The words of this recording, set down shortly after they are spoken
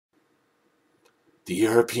The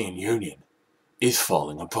European Union is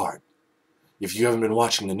falling apart. If you haven't been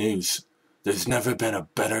watching the news, there's never been a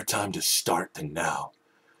better time to start than now.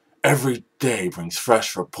 Every day brings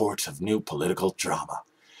fresh reports of new political drama.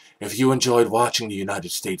 If you enjoyed watching the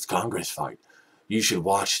United States Congress fight, you should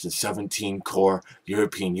watch the 17 core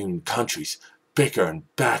European Union countries bicker and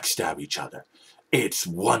backstab each other. It's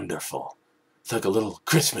wonderful. It's like a little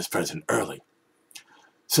Christmas present early.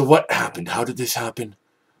 So what happened? How did this happen?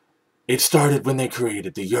 It started when they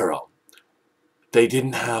created the euro. They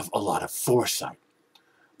didn't have a lot of foresight.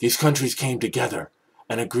 These countries came together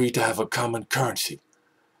and agreed to have a common currency,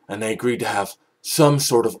 and they agreed to have some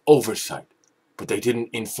sort of oversight, but they didn't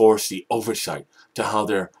enforce the oversight to how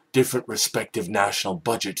their different respective national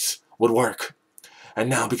budgets would work. And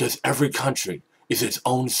now, because every country is its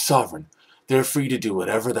own sovereign, they're free to do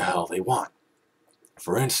whatever the hell they want.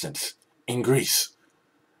 For instance, in Greece,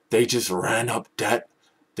 they just ran up debt,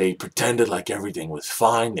 they pretended like everything was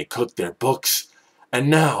fine, they cooked their books, and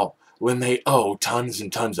now, when they owe tons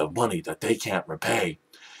and tons of money that they can't repay,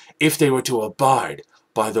 if they were to abide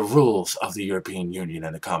by the rules of the European Union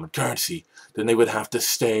and the common currency, then they would have to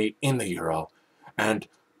stay in the euro and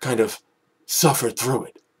kind of suffer through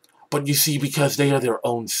it. But you see, because they are their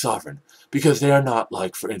own sovereign, because they are not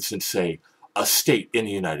like, for instance, say, a state in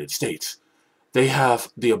the United States, they have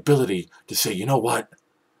the ability to say, you know what,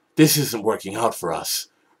 this isn't working out for us.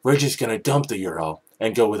 We're just going to dump the euro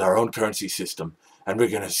and go with our own currency system, and we're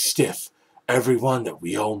going to stiff everyone that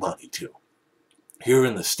we owe money to. Here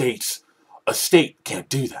in the States, a state can't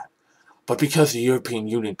do that. But because the European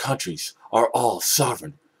Union countries are all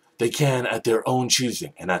sovereign, they can, at their own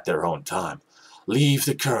choosing and at their own time, leave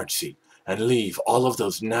the currency and leave all of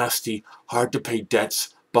those nasty, hard-to-pay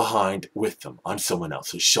debts behind with them on someone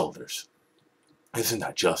else's shoulders. Isn't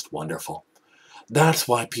that just wonderful? That's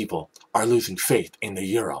why people are losing faith in the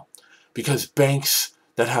euro, because banks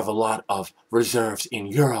that have a lot of reserves in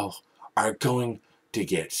euro are going to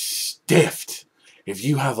get stiffed. If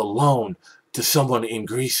you have a loan to someone in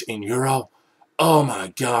Greece in euro, oh my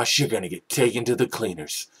gosh, you're going to get taken to the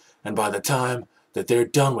cleaners. And by the time that they're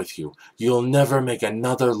done with you, you'll never make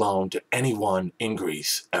another loan to anyone in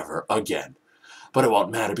Greece ever again. But it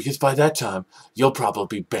won't matter, because by that time, you'll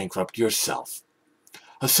probably be bankrupt yourself.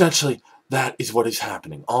 Essentially, that is what is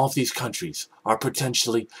happening. All of these countries are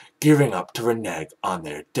potentially gearing up to renege on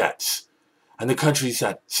their debts. And the countries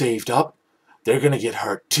that saved up, they're going to get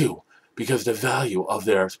hurt too, because the value of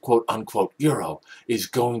their quote-unquote euro is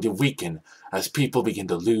going to weaken as people begin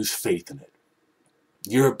to lose faith in it.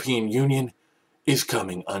 European Union is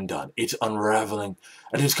coming undone. It's unraveling,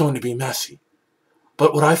 and it's going to be messy.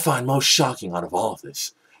 But what I find most shocking out of all of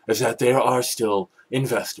this is that there are still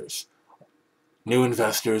investors, new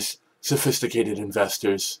investors, sophisticated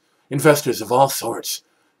investors, investors of all sorts,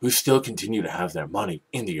 who still continue to have their money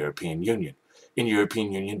in the European Union, in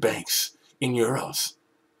European Union banks, in euros.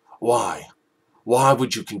 Why? Why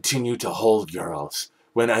would you continue to hold euros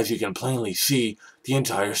when, as you can plainly see, the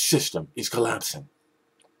entire system is collapsing?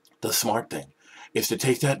 The smart thing is to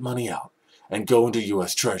take that money out and go into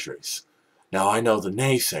U.S. Treasuries. Now, I know the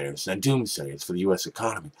naysayers and doomsayers for the U.S.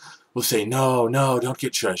 economy will say, no, don't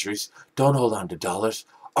get treasuries, don't hold on to dollars,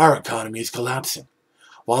 our economy is collapsing.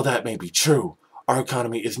 While that may be true, our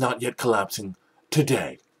economy is not yet collapsing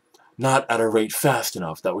today. Not at a rate fast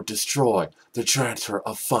enough that would destroy the transfer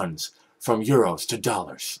of funds from euros to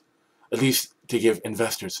dollars. At least to give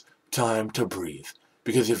investors time to breathe.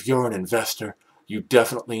 Because if you're an investor, you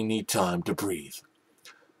definitely need time to breathe.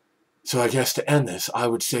 So I guess to end this, I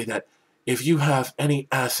would say that if you have any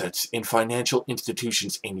assets in financial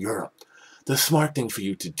institutions in Europe, the smart thing for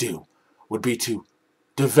you to do would be to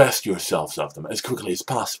divest yourselves of them as quickly as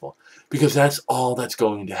possible, because that's all that's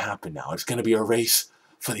going to happen now. It's going to be a race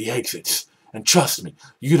for the exits. And trust me,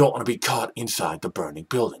 you don't want to be caught inside the burning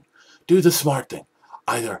building. Do the smart thing.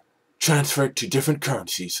 Either transfer it to different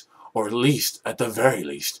currencies, or at the very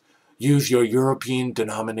least, use your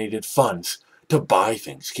European-denominated funds to buy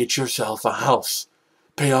things. Get yourself a house.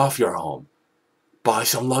 Pay off your home. Buy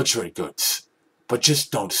some luxury goods. But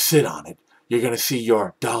just don't sit on it. You're going to see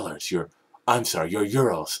your dollars, your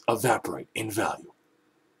euros evaporate in value.